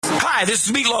Hi, this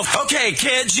is Meatloaf. Okay,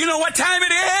 kids, you know what time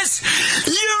it is?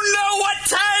 You know what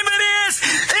time it is?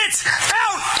 It's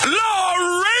Outlaw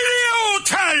Radio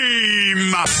time!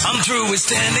 I'm through with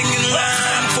standing in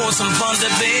line for some fun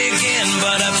to begin,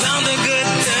 but I found a good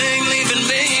thing leaving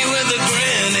me with a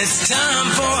grin. It's time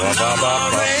for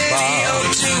Outlaw Radio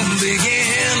to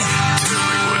begin. Tell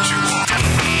me what you want.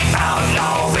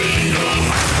 Outlaw Radio.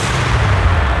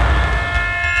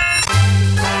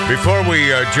 Before we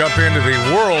jump into the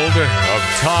world of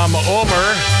Tom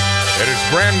Ohmer and his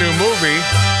brand new movie,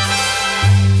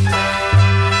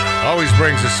 always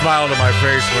brings a smile to my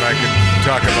face when I can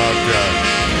talk about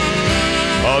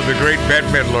the great Bette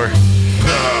Midler.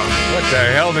 What the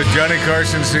hell did Johnny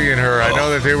Carson see in her? I know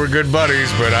that they were good buddies,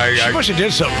 but she must have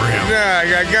did something for him.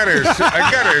 Yeah, I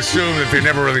gotta assume that they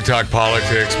never really talked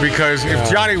politics, because if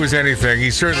Johnny was anything,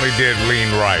 he certainly did lean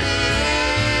right.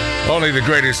 Only the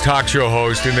greatest talk show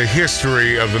host in the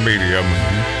history of the medium,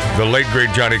 the late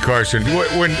great Johnny Carson.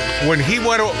 When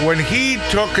he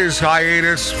took his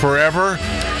hiatus forever,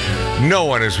 no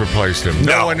one has replaced him.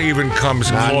 No one even comes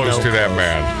close to that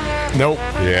man. Nope.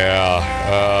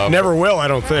 Yeah. Never will, I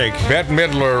don't think. Bette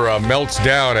Midler melts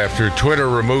down after Twitter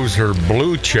removes her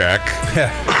blue check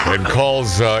and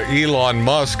calls Elon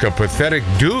Musk a pathetic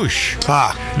douche.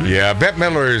 Yeah, Bette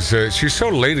Midler is, she's so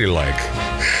ladylike.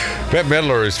 Bette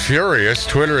Midler is furious.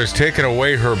 Twitter has taken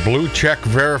away her blue check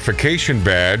verification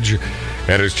badge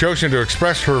and has chosen to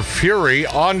express her fury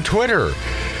on Twitter.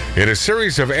 In a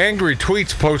series of angry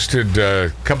tweets posted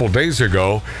a couple days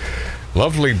ago,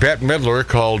 lovely Bette Midler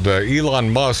called Elon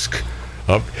Musk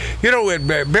Bette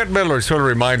Midler sort of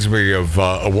reminds me of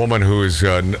a woman who is,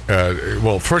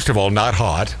 well, first of all, not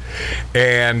hot,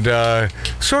 and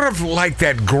sort of like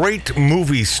that great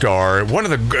movie star, one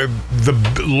of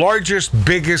the largest,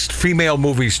 biggest female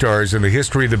movie stars in the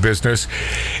history of the business,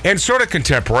 and sort of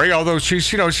contemporary, although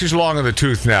she's long in the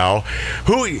tooth now.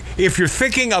 Who, if you're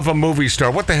thinking of a movie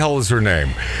star, what the hell is her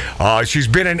name? She's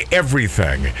been in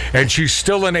everything, and she's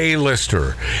still an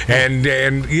A-lister, and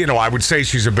I would say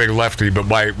she's a big lefty, but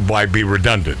why be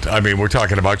redundant? I mean, we're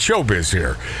talking about showbiz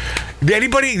here.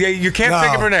 Anybody? You can't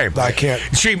think of her name. I can't.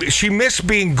 She missed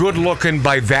being good looking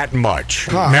by that much.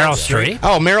 Meryl Streep.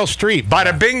 Oh, Meryl Streep.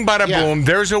 Bada bing, bada boom.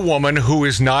 There's a woman who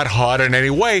is not hot in any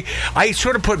way. I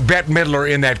sort of put Bette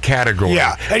Midler in that category.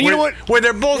 Yeah, and you know what? Where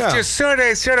they're both just sort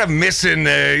of missing,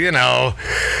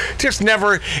 just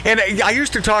never. And I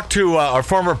used to talk to our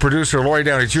former producer Lori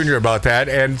Downey Jr. about that,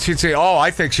 and she'd say, "Oh,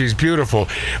 I think she's beautiful,"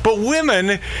 but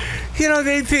women.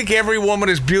 They think every woman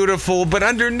is beautiful, but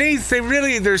underneath,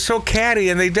 they're so catty,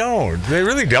 and they don't. They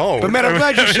really don't. But man, I'm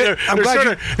glad you said.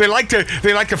 They like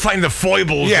to find the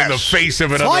foibles in the face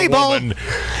of another woman.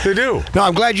 They do. No,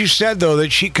 I'm glad you said though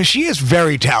that because she is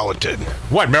very talented.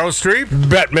 What, Meryl Streep?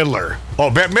 Bette Midler. Oh,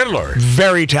 Bette Midler.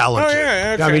 Very talented. Oh,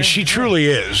 yeah, okay. I mean, she truly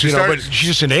is. But she's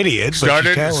just an idiot.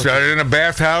 Started in a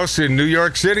bathhouse in New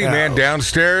York City, man,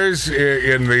 downstairs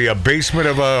in the basement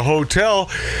of a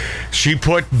hotel. She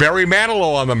put Barry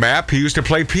Manilow on the map. He used to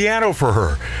play piano for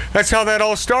her. That's how that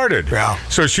all started. Yeah.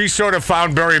 So she sort of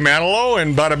found Barry Manilow,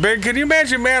 and bada bing. Can you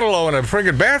imagine Manilow in a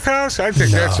friggin' bathhouse? I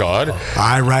think that's odd.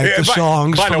 I write the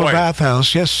songs from a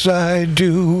bathhouse. Yes, I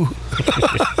do.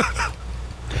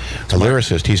 A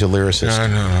lyricist. He's a lyricist.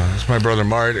 No. It's my brother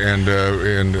Mart, and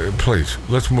please,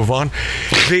 let's move on.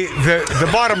 The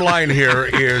bottom line here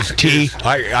is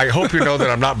I hope you know that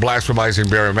I'm not blasphemizing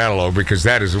Barry Manilow, because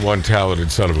that is one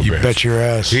talented son of a bitch. You bet your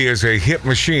ass. He is a hit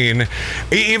machine,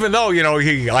 even though,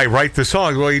 I write the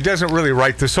songs. Well, he doesn't really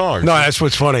write the songs. No, that's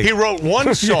what's funny. He wrote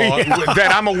one song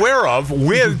that I'm aware of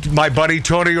with my buddy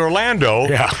Tony Orlando,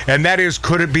 and that is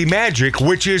Could It Be Magic,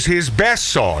 which is his best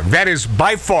song. That is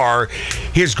by far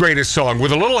his greatest song,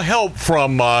 with a little help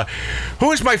from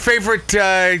who is my favorite.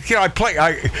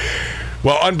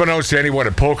 Well, unbeknownst to anyone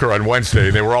at poker on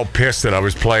Wednesday, they were all pissed that I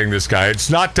was playing this guy.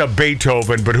 It's not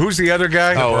Beethoven, but who's the other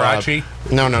guy? Liberace?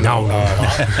 No.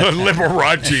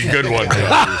 Liberace, good one.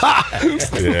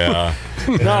 Yeah.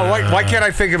 No, why can't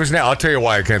I think of his name? I'll tell you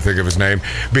why I can't think of his name.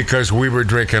 Because we were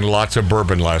drinking lots of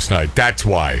bourbon last night. That's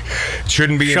why.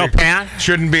 Shouldn't be Chopin?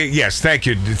 Shouldn't be. Yes, thank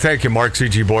you, Mark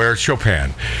C.G. Boyer.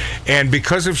 Chopin. And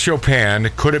because of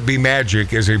Chopin, Could It Be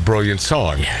Magic is a brilliant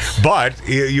song. Yes. But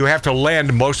you have to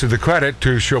lend most of the credit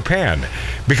to Chopin,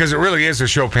 because it really is a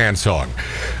Chopin song.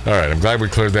 All right, I'm glad we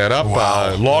cleared that up.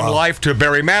 Wow. Long life to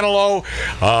Barry Manilow.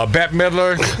 Bette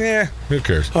Midler. Who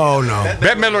cares? Oh, no.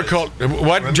 Bette Midler called...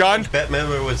 What, John? Bette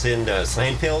Midler was in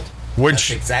Seinfeld.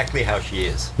 That's exactly how she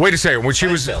is. Wait a second. When she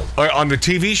was on the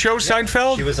TV show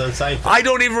Seinfeld? She was on Seinfeld. I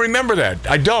don't even remember that.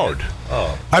 I don't.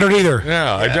 Oh. I don't either.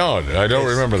 Yeah, I don't. I don't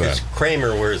remember that.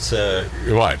 Kramer was...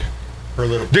 What? her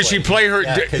little. Did she play her?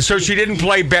 Yeah, so she didn't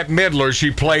play Bette Midler.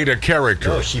 She played a character.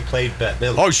 No, she played Bette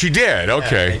Midler. Oh, she did.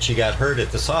 Okay. Yeah, and she got hurt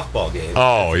at the softball game.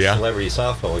 Oh, yeah. Celebrity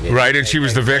softball game. Right, and she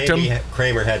was the victim.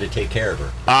 Kramer had to take care of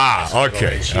her. Ah,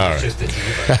 okay. All right.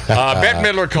 Bette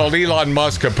Midler called Elon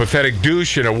Musk a pathetic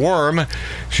douche and a worm.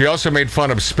 She also made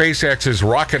fun of SpaceX's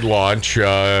rocket launch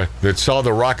that saw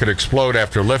the rocket explode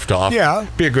after liftoff. Yeah.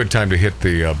 Be a good time to hit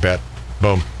the bet.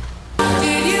 Boom.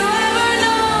 Did you ever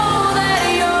know that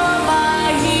you're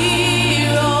my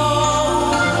hero?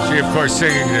 She, of course,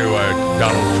 singing to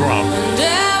Donald Trump.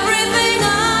 Everything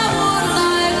I would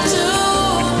like to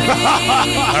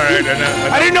be. All right.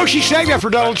 I didn't know she sang that for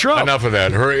Donald Trump. Enough of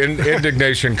that. Her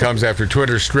indignation comes after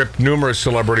Twitter stripped numerous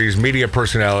celebrities, media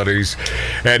personalities,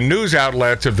 and news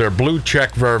outlets of their blue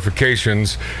check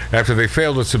verifications after they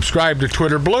failed to subscribe to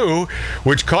Twitter Blue,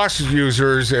 which costs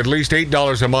users at least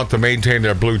 $8 a month to maintain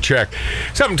their blue check.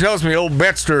 Something tells me old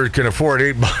Betster can afford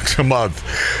 $8 a month.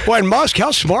 Well, and Musk,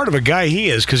 how smart of a guy he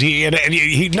is, because he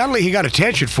not only he got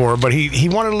attention for it, but he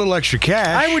wanted a little extra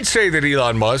cash. I would say that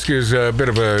Elon Musk is a bit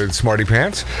of a smarty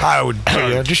pants. I would,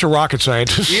 just a rocket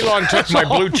scientist. Elon took my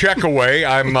blue check away.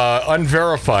 I'm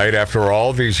unverified after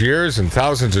all these years and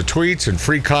thousands of tweets and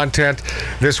free content.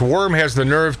 This worm has the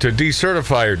nerve to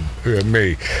decertify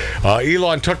me.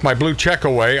 Elon took my blue check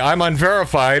away. I'm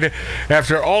unverified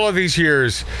after all of these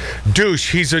years.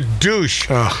 Douche. He's a douche.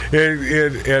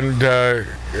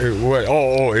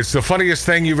 It's the funniest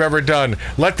thing you've ever done.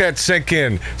 Let that sink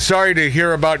in. Sorry to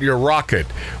hear about your rocket.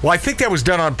 Well, I think that was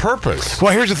done on purpose.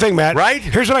 Well, here's the thing, Matt. Right?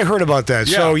 Here's what I heard about that.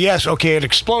 Yeah. So, yes, okay, it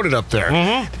exploded up there.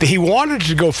 Mm-hmm. He wanted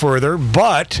to go further,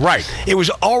 but it was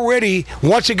already,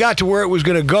 once it got to where it was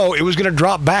going to go, it was going to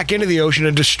drop back into the ocean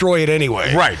and destroy it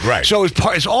anyway. Right. So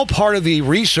it's all part of the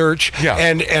research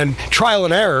and trial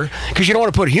and error, because you don't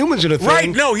want to put humans in a thing right.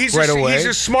 No, he's away. He's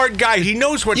a smart guy. He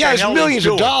knows what the hell he's doing. Yeah, it's millions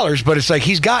of dollars, but it's like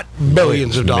he's got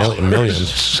billions of dollars.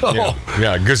 Millions. So,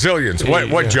 yeah, gazillions.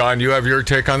 What, John? You have your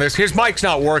take on this? His mic's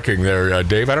not working there,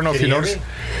 Dave. I don't know if you noticed.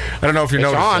 I don't know if you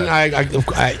noticed. It's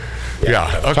on.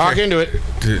 Yeah. Okay. Talk into it.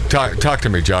 Talk to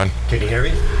me, John. Can you hear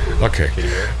me? Okay.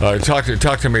 Talk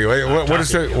to me. What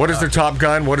is the Top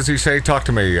Gun? What does he say? Talk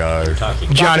to me.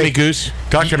 Johnny Goose.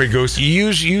 Talk to me, Goose.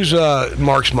 Use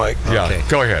Mark's mic. Yeah. Okay.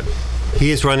 Go ahead. He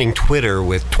is running Twitter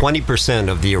with 20%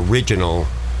 of the original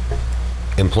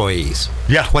employees.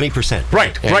 Yeah. 20%.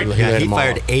 Right. Yeah, he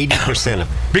fired 80% of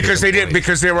them. Because they did,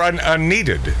 because they were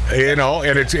unneeded, and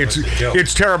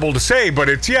it's terrible to say, but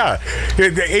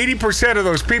 80% of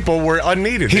those people were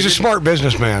unneeded. He's a smart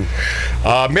businessman.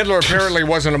 Midler apparently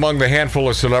wasn't among the handful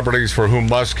of celebrities for whom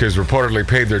Musk has reportedly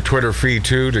paid their Twitter fee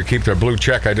to keep their blue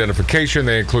check identification.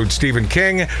 They include Stephen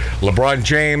King, LeBron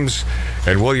James,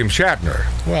 and William Shatner.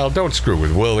 Well, don't screw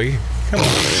with Willie. Come on.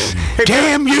 Hey,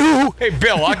 damn you! Hey,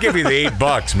 Bill, I'll give you the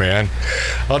 $8, man.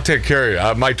 I'll take care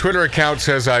of you. My Twitter account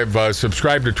says I've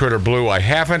subscribed to Twitter Blue. I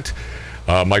haven't.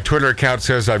 My Twitter account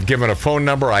says I've given a phone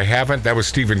number. I haven't. That was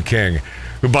Stephen King.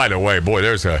 Who, by the way, boy,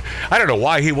 I don't know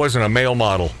why he wasn't a male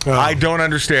model. I don't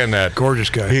understand that. Gorgeous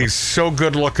guy. He's so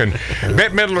good looking.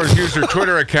 Bette Midler has used her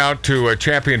Twitter account to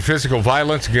champion physical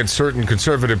violence against certain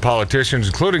conservative politicians,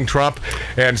 including Trump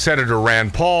and Senator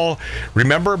Rand Paul.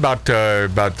 Remember about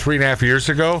 3.5 years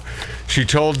ago? She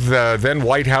told the then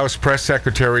White House press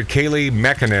secretary, Kayleigh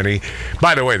McEnany,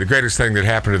 by the way, the greatest thing that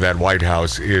happened to that White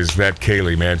House is that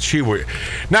Kayleigh, man. She was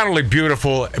not only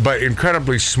beautiful, but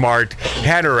incredibly smart,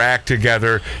 had her act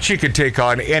together. She could take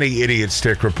on any idiot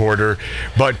stick reporter.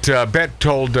 But Bette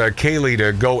told Kayleigh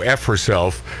to go F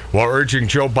herself while urging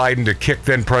Joe Biden to kick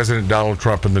then President Donald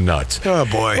Trump in the nuts. Oh,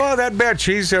 boy. Well, that Bette,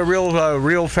 she's a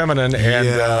real feminine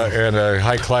and a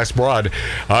high-class broad.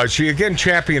 She again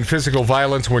championed physical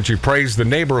violence when she praised the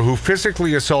neighbor who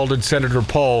physically assaulted Senator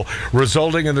Paul,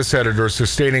 resulting in the senator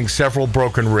sustaining several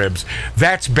broken ribs.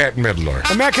 That's Bette Midler.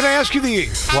 Matt, can I ask you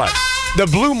what? The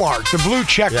blue mark, the blue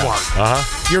check mark.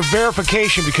 Your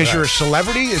verification because you're a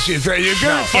celebrity?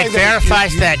 It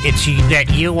verifies that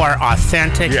you are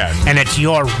authentic and it's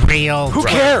your real. Who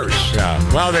cares? Yeah.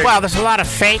 Well, there's a lot of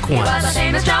fake ones.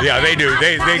 Yeah, they do.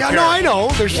 They care. No, I know.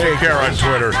 They care on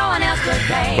Twitter.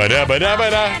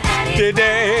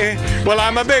 Today, well,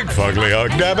 I'm a big fugly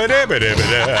hog.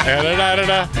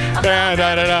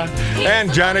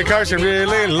 And Johnny Carson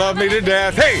really loved me to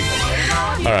death. Hey!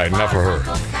 All right, enough of her.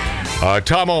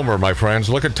 Tom Ohmer, my friends.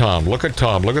 Look at Tom. Look at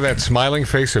that smiling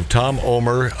face of Tom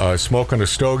Ohmer, smoking a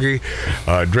stogie,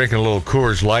 drinking a little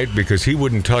Coors Light because he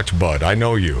wouldn't touch Bud. I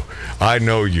know you.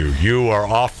 You are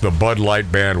off the Bud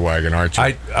Light bandwagon, aren't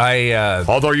you?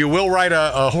 Although you will ride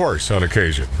a horse on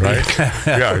occasion, right?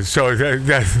 Yeah, so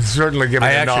that's certainly giving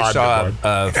a nod. I actually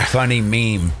saw a funny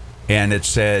meme, and it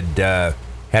said,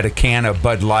 had a can of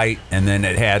Bud Light, and then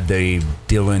it had the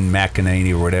Dylan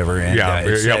McEnany or whatever. And,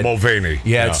 it said, Mulvaney.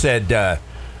 Yeah, it said,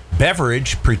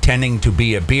 beverage pretending to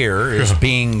be a beer is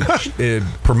being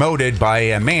promoted by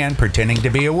a man pretending to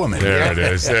be a woman. There it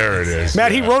is.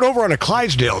 Matt, he rode over on a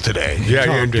Clydesdale today.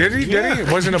 Yeah, did he? It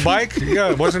wasn't a bike?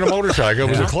 Yeah, it wasn't a motorcycle.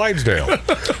 It was a Clydesdale.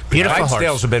 Beautiful Clydesdales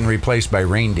horse. have been replaced by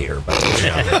reindeer. But,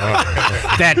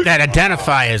 that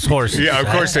identify as horses. Yeah, of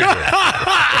course they do.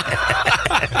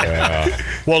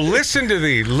 Well, listen to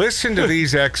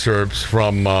these excerpts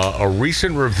from a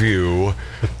recent review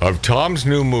of Tom's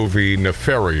new movie,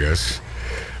 Nefarious.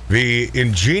 The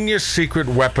ingenious secret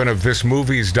weapon of this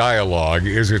movie's dialogue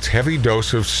is its heavy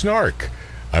dose of snark.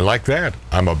 I like that.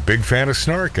 I'm a big fan of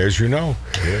snark, as you know.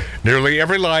 Yeah. Nearly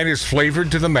every line is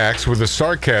flavored to the max with a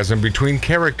sarcasm between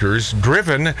characters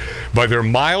driven by their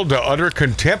mild to utter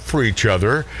contempt for each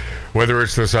other, whether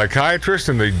it's the psychiatrist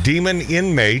and the demon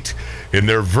inmate in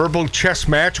their verbal chess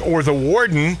match, or the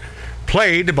warden,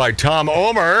 played by Tom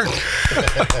Ohmer,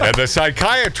 and the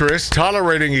psychiatrist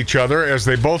tolerating each other as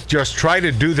they both just try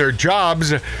to do their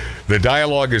jobs. The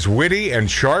dialogue is witty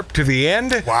and sharp to the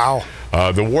end. Wow.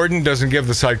 The warden doesn't give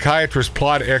the psychiatrist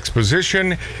plot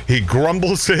exposition. He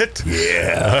grumbles it.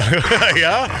 Yeah.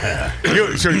 Yeah?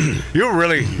 You're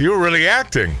really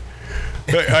acting.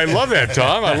 I love that,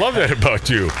 Tom. I love that about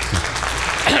you.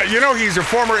 You know, he's a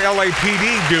former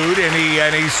LAPD dude,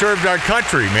 and he served our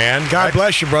country, man. God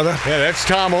bless you, brother. Yeah, that's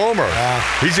Tom Ohmer.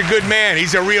 He's a good man.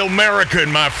 He's a real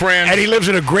American, my friend. And he lives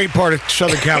in a great part of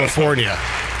Southern California.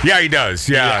 Yeah, he does.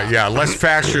 Yeah. Less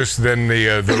fascist than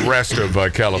the rest of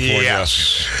California.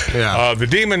 Yes. Yeah. The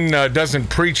demon doesn't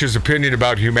preach his opinion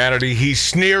about humanity. He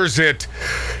sneers it.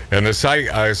 And the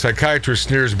psychiatrist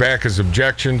sneers back his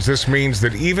objections. This means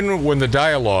that even when the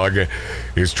dialogue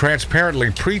is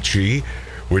transparently preachy,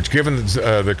 which given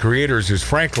the creators is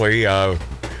frankly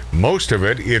most of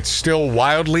it's still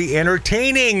wildly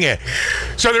entertaining.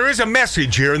 So there is a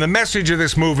message here, and the message of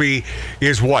this movie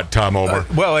is what, Tom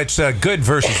Ohmer? Well, it's good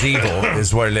versus evil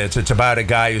is what it is. It's about a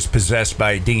guy who's possessed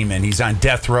by a demon. He's on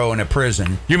death row in a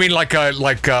prison. You mean like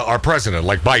our president,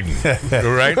 like Biden,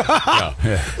 right?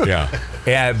 Yeah.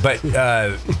 Yeah,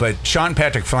 but Sean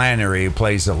Patrick Flannery, who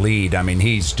plays the lead, I mean,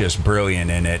 he's just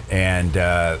brilliant in it. And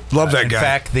love that guy. In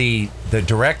fact, the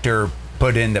director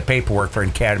put in the paperwork for an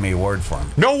Academy Award for him.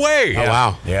 No way! Yeah. Oh,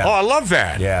 wow. Yeah. Oh, I love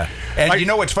that. Yeah. And you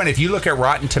know what's funny? If you look at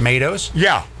Rotten Tomatoes,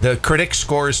 the critic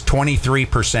scores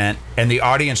 23%, and the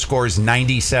audience scores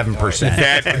 97%.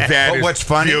 That but is what's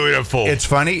funny? Beautiful. It's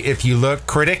funny if you look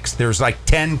critics. There's like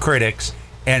 10 critics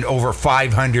and over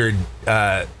 500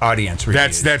 audience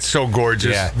reviews. That's so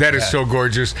gorgeous. Yeah. That is so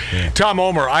gorgeous. Yeah. Tom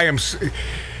Ohmer,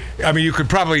 I mean, you could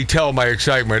probably tell my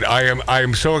excitement. I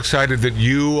am so excited that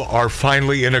you are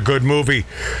finally in a good movie.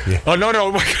 Yeah. Oh, no.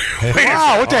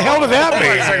 Wow, what the hell did that mean?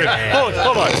 Wait a second.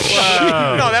 Hold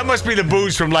on. No, that must be the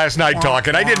booze from last night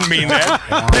talking. I didn't mean that.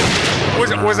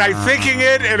 Was I thinking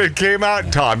it and it came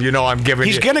out? Tom, you know I'm giving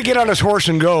He's going to get on his horse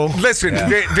and go. Listen,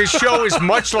 this show is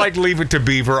much like Leave It to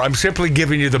Beaver. I'm simply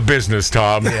giving you the business,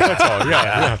 Tom. That's all.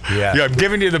 Yeah, I'm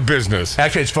giving you the business.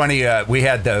 Actually, it's funny. We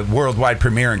had the worldwide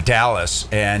premiere in Dallas,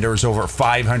 and there was over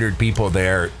 500 people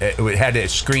there. It had a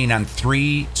screen on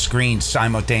 3 screens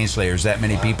simultaneously. There's that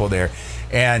many people there.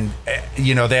 And,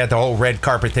 you know, they had the whole red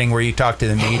carpet thing where you talk to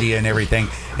the media and everything.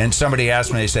 And somebody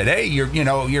asked me, they said, hey, you're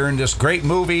in this great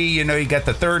movie. You know, you got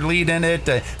the third lead in it.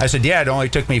 I said, yeah, it only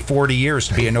took me 40 years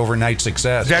to be an overnight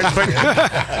success.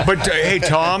 But hey,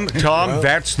 Tom,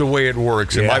 that's the way it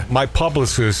works. And my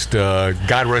publicist,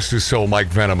 God rest his soul, Mike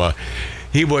Venema,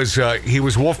 he was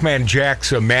Wolfman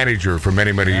Jack's manager for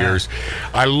many years.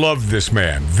 I loved this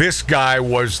man. This guy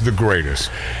was the greatest,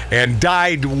 and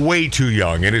died way too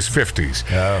young in his 50s.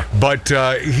 Oh. But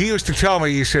he used to tell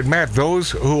me, he said, Matt,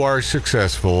 those who are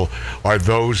successful are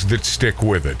those that stick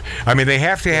with it. I mean, they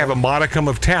have to have a modicum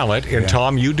of talent, and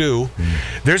Tom, you do.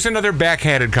 There's another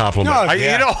backhanded compliment. No,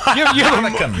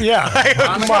 modicum.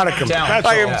 Modicum.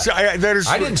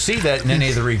 I didn't see that in any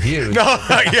of the reviews. No,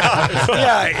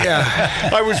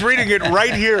 I was reading it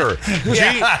right here.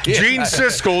 Gene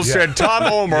Siskel said Tom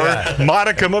Ohmer,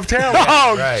 modicum of talent.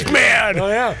 Oh, right. man. Oh,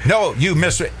 yeah. No, you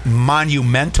missed it.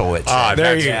 Monumental, it said.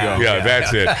 There you go. Yeah,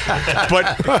 that's it.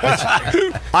 But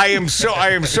I am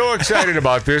so excited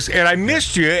about this, and I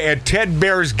missed you at Ted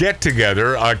Bear's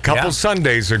get-together a couple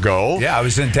Sundays ago. Yeah, I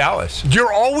was in Dallas.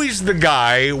 You're always the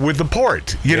guy with the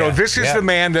port. You know, this is the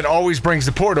man that always brings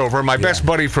the port over. My best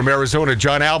buddy from Arizona,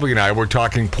 John Albee, and I were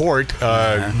talking port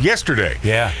yesterday.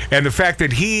 Yeah. And the fact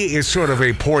that he is sort of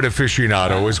a port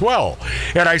aficionado as well.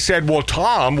 And I said, well,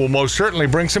 Tom will most certainly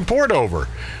bring some port over.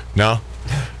 No,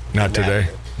 not today.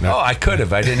 Oh, I could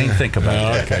have. I didn't even think about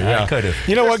that. Okay, yeah. I could have.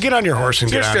 You know what? Get on your horse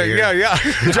and get Just out of here. yeah.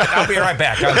 I'll be right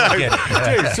back. I'll go get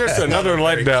it. It's just another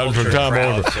letdown from Tom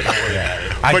Ohmer.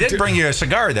 I But did bring you a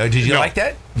cigar, though. Did you No. like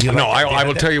that? You No, like that? I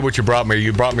will tell you what you brought me.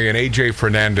 You brought me an AJ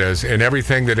Fernandez, and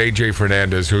everything that AJ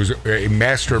Fernandez, who's a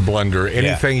master blender,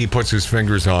 anything he puts his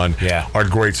fingers on are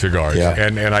great cigars. Yeah.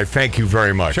 And I thank you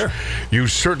very much. Sure. You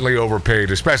certainly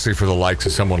overpaid, especially for the likes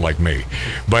of someone like me.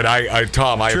 But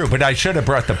Tom, True, but I should have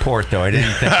brought the port, though. I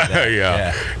didn't think of that.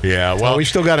 yeah. Well, Well, we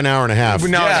still got an hour and a half.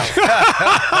 no,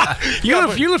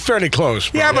 You live fairly close.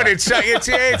 Bro. Yeah, but it's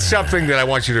something that I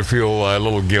want you to feel a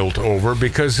little guilt over,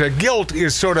 because guilt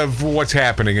is sort of what's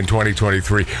happening in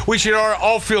 2023. We should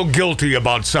all feel guilty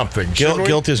about something. shouldn't we?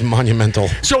 Guilt is monumental.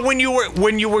 So when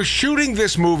you were shooting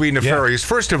this movie, Nefarious,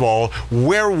 first of all,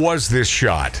 where was this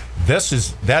shot?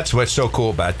 That's what's so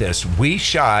cool about this. We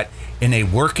shot in a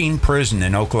working prison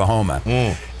in Oklahoma,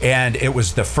 and it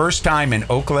was the first time in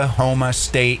Oklahoma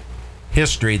State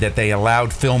history that they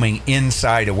allowed filming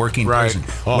inside a working prison.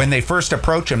 Oh. When they first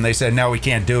approached him, they said, "No, we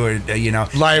can't do it."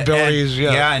 Liabilities,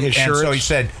 and insurance. so he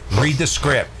said, "Read the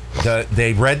script."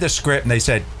 They read the script and they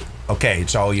said, "Okay,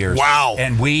 it's all yours." Wow.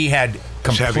 And we had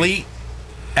complete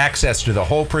access to the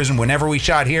whole prison. Whenever we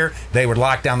shot here, they would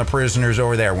lock down the prisoners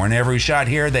over there. Whenever we shot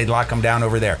here, they'd lock them down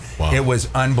over there. Wow. It was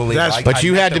unbelievable. But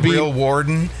you met had the to be- real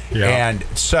warden and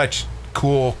such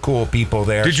cool people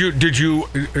there. Did you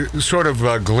sort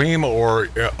of gleam or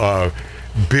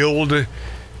build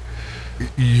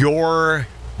your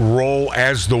role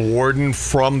as the warden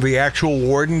from the actual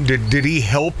warden? Did he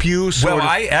help you?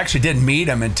 I actually didn't meet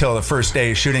him until the first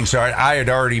day of shooting, so I had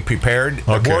already prepared.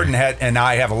 The Okay. warden and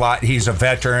I have a lot. He's a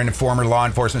veteran, a former law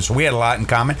enforcement, so we had a lot in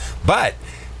common. But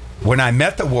when I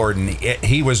met the warden,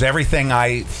 he was everything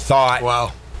I thought.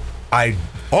 Wow.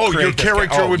 Your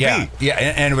character would be. Yeah,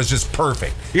 and it was just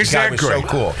perfect. Is the guy that was great? so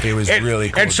cool. It was really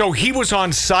cool. And so he was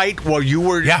on site while you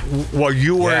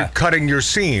were cutting your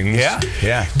scenes.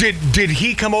 Yeah. Did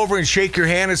he come over and shake your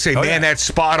hand and say, "Man, that's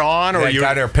spot on"? Or you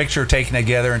got our picture taken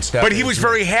together and stuff. But he was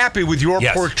very happy with your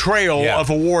portrayal of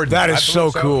a warden. That is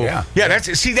so cool. Yeah,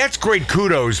 that's great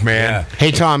kudos, man.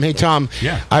 Hey Tom.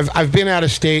 Yeah. I've been out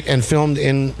of state and filmed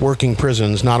in working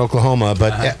prisons, not Oklahoma,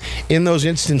 but in those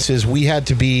instances we had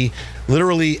to be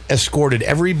literally escorted.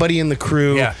 Everybody in the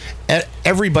crew,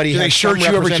 everybody Do they had some search you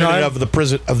every representative time?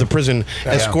 of the prison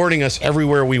escorting us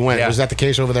everywhere we went. Yeah. Was that the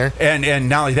case over there? And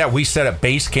not only that, we set up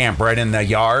base camp right in the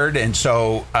yard, and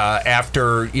so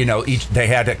after they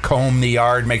had to comb the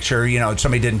yard, make sure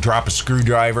somebody didn't drop a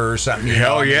screwdriver or something.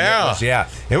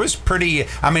 It was pretty.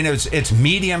 I mean, it's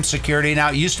medium security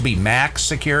now. It used to be max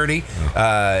security,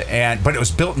 but it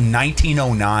was built in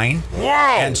 1909. Whoa!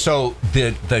 And so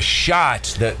the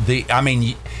shots,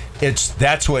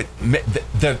 that's what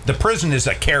the prison is,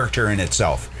 a character in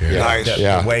itself. Nice.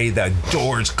 The way the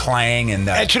doors clang and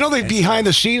to know that behind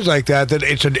the scenes like that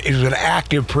it's an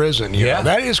active prison. You know?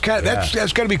 That is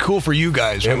that's got to be cool for you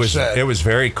guys. It was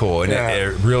very cool, and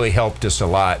it really helped us a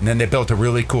lot. And then they built a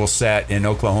really cool set in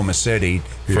Oklahoma City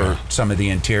for some of the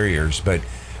interiors, but.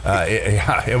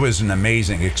 It was an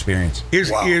amazing experience.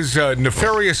 Is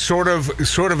Nefarious sort of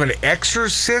an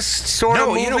exorcist of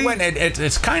movie? You know what?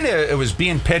 It's kind of, it was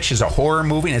being pitched as a horror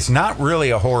movie, and it's not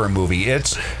really a horror movie.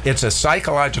 It's a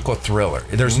psychological thriller.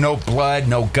 There's no blood,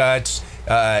 no guts.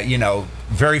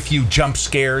 Very few jump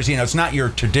scares. It's not your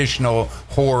traditional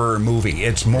horror movie.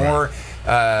 It's more.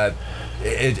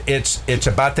 It's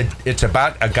about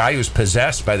a guy who's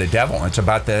possessed by the devil. It's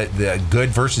about the good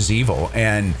versus evil,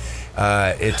 and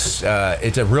it's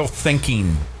a real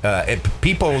thinking.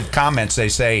 People comments, they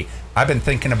say, "I've been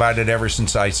thinking about it ever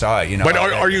since I saw it." But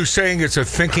are you saying it's a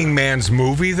thinking man's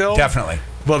movie though? Definitely.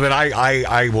 Well, then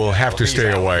I will have to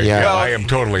stay away. Yeah. Well, I am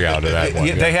totally out of that one.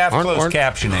 They have closed Aren't-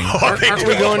 captioning. Aren't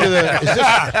we going to the? Is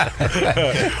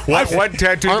this, What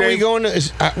tattoo? aren't we Dave? going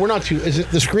to? We're not too. Is it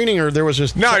the screening or there was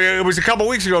just? No, it was a couple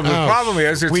weeks ago. The problem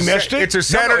is We missed it? It's a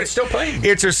Saturday. it's still playing.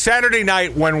 It's a Saturday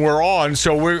night when we're on,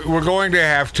 so we're going to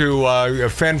have to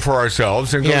fend for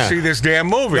ourselves and go Yeah. see this damn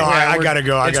movie. No, I gotta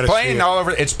go. I It's gotta playing see it. all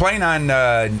over. It's playing on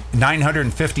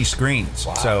 950 screens,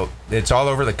 so it's all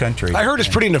over the country. I heard it's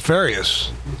pretty nefarious.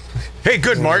 Hey,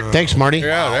 good, Mart. Thanks, Marty.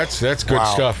 Yeah, that's good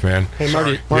stuff, man. Hey,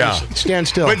 Marty. Yeah. Stand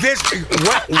still. But this,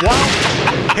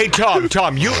 hey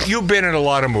Tom, you've been in a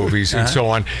lot of movies and so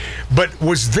on, but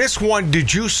was this one?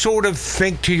 Did you sort of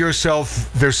think to yourself,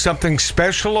 "There's something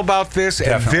special about this,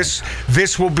 Definitely. and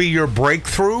this will be your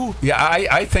breakthrough"? Yeah,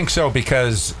 I think so,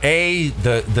 because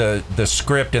the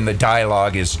script and the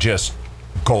dialogue is just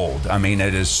gold. I mean,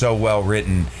 it is so well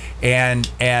written. And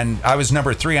I was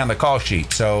number 3 on the call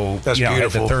sheet, so That's I had the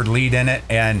beautiful. third lead in it,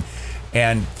 and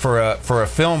And for a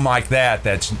film like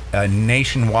that's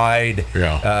nationwide,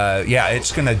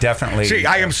 it's going to definitely. See,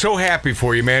 I am so happy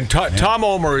for you, man. Tom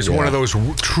Ohmer is one of those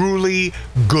truly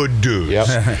good dudes.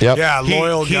 Yep. Yeah,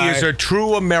 loyal he guy. He is a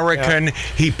true American.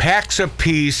 He packs a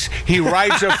piece. He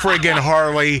rides a friggin'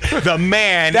 Harley. The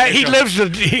man. He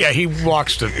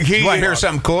walks to. You want to hear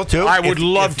something cool too? I would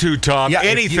love to, Tom. Yeah,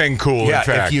 anything cool. Yeah, in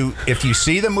fact. if you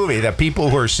see the movie, the people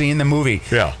who are seeing the movie,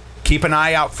 keep an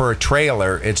eye out for a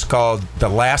trailer. It's called The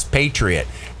Last Patriot,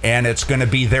 and it's going to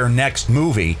be their next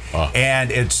movie.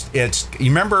 And it's you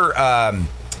remember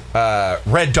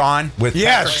Red Dawn with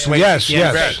Patrick Swayze?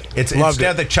 Yes. It's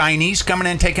instead of the Chinese coming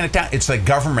in and taking it down, it's the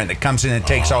government that comes in and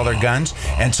takes all their guns,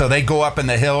 and so they go up in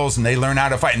the hills and they learn how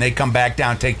to fight, and they come back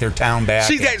down, take their town back.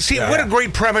 What a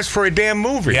great premise for a damn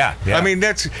movie. Yeah. I mean,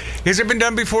 has it been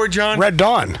done before, John? Red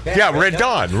Dawn. Yeah, Red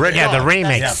Dawn. The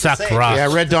remake sucked rough.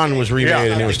 Yeah, Red Dawn was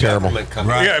remade and it was terrible.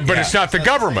 Yeah, but it's not the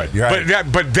government. Right.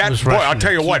 But that boy, I'll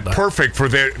tell you what, perfect for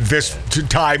this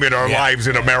time in our lives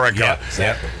in America.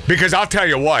 Because I'll tell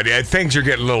you what, things are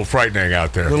getting a little frightening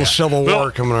out there. A little Civil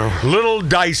War coming on. Little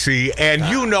dicey, and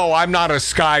I'm not a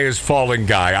sky is falling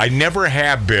guy. I never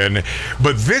have been,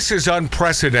 but this is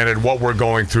unprecedented what we're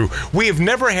going through. We have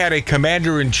never had a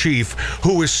commander-in-chief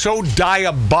who is so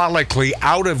diabolically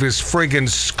out of his friggin'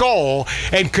 skull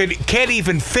and can't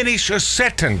even finish a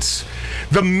sentence.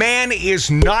 The man is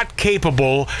not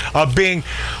capable of being...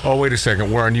 Oh, wait a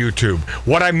second. We're on YouTube.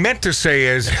 What I meant to say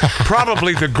is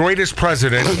probably the greatest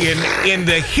president in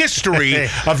the history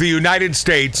of the United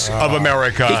States of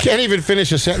America. He can't even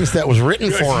finish a sentence that was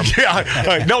written for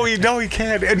him. No, he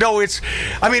can't. No, it's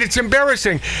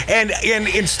embarrassing. And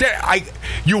instead,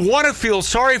 you want to feel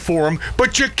sorry for him,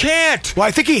 but you can't. Well,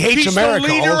 I think he hates America. He's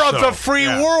the leader also. of the free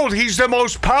world. He's the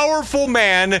most powerful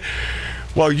man.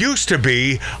 Well, used to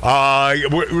be.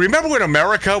 Remember when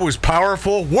America was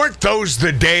powerful? Weren't those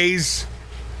the days?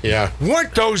 Yeah.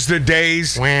 Weren't those the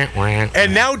days?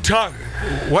 And now,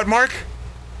 what, Mark?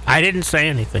 I didn't say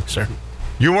anything, sir.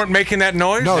 You weren't making that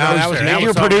noise? No, that was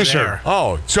your producer.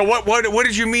 Oh, so what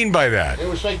did you mean by that? It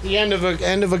was like the end of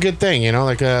a good thing, It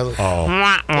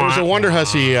was a Wonder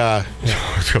Hussy.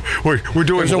 We're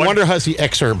doing. There's a Wonder Hussy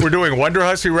excerpt. We're doing Wonder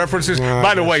Hussy references.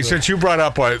 By the way, since you brought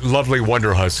up a lovely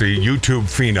Wonder Hussy YouTube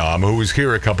phenom who was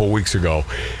here a couple weeks ago,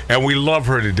 and we love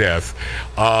her to death.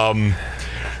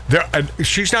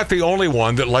 She's not the only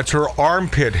one that lets her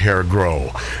armpit hair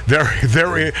grow.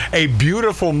 There a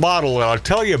beautiful model, and I'll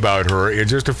tell you about her in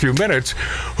just a few minutes,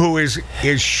 who is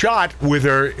shot with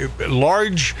her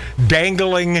large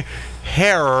dangling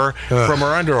hair from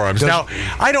her underarms. Now,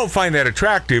 I don't find that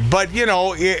attractive, but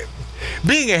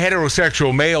being a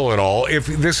heterosexual male and all, if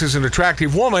this is an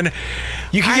attractive woman,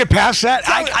 you can get past that.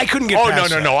 I couldn't get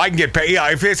past that. No, I can get past.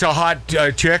 Yeah, if it's a hot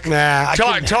chick. Nah.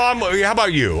 Tom, how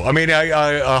about you? I mean,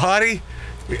 a hottie.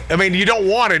 I mean, you don't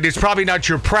want it. It's probably not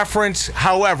your preference.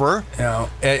 However,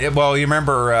 well, you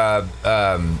remember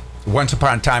Once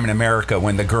Upon a Time in America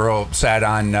when the girl sat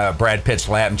on Brad Pitt's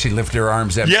lap and she lifted her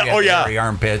arms up. Yeah, hairy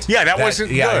armpits. Yeah, that wasn't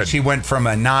good. She went from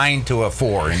a 9 to a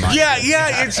 4.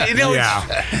 It's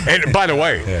and by the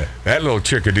way, that little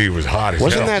chickadee was hot as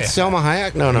Wasn't hell. that Selma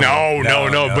Hayek?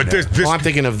 No. But this I'm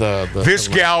thinking of this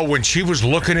gal when she was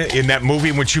looking in that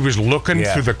movie when she was looking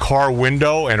through the car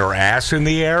window and her ass in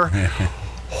the air.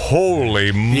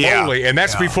 Holy moly! And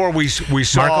that's before we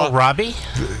saw Margot Robbie.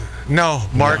 No,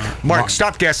 Mark,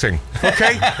 stop guessing.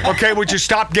 Okay, would you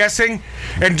stop guessing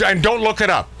and don't look it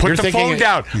up. Put the phone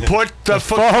down. Put the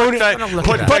phone.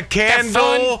 Put the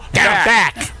candle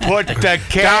back. Put the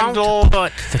candle.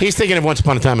 He's thinking of Once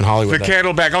Upon a Time in Hollywood. The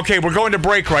candle back. Okay, we're going to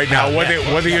break right now,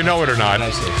 whether you know it or not.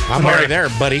 I'm already there,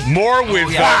 buddy. More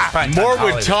with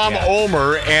Tom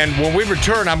Ohmer, and when we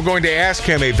return, I'm going to ask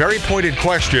him a very pointed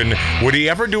question: would he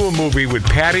ever do a movie with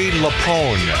Patti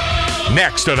LuPone?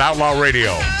 Next on Outlaw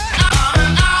Radio.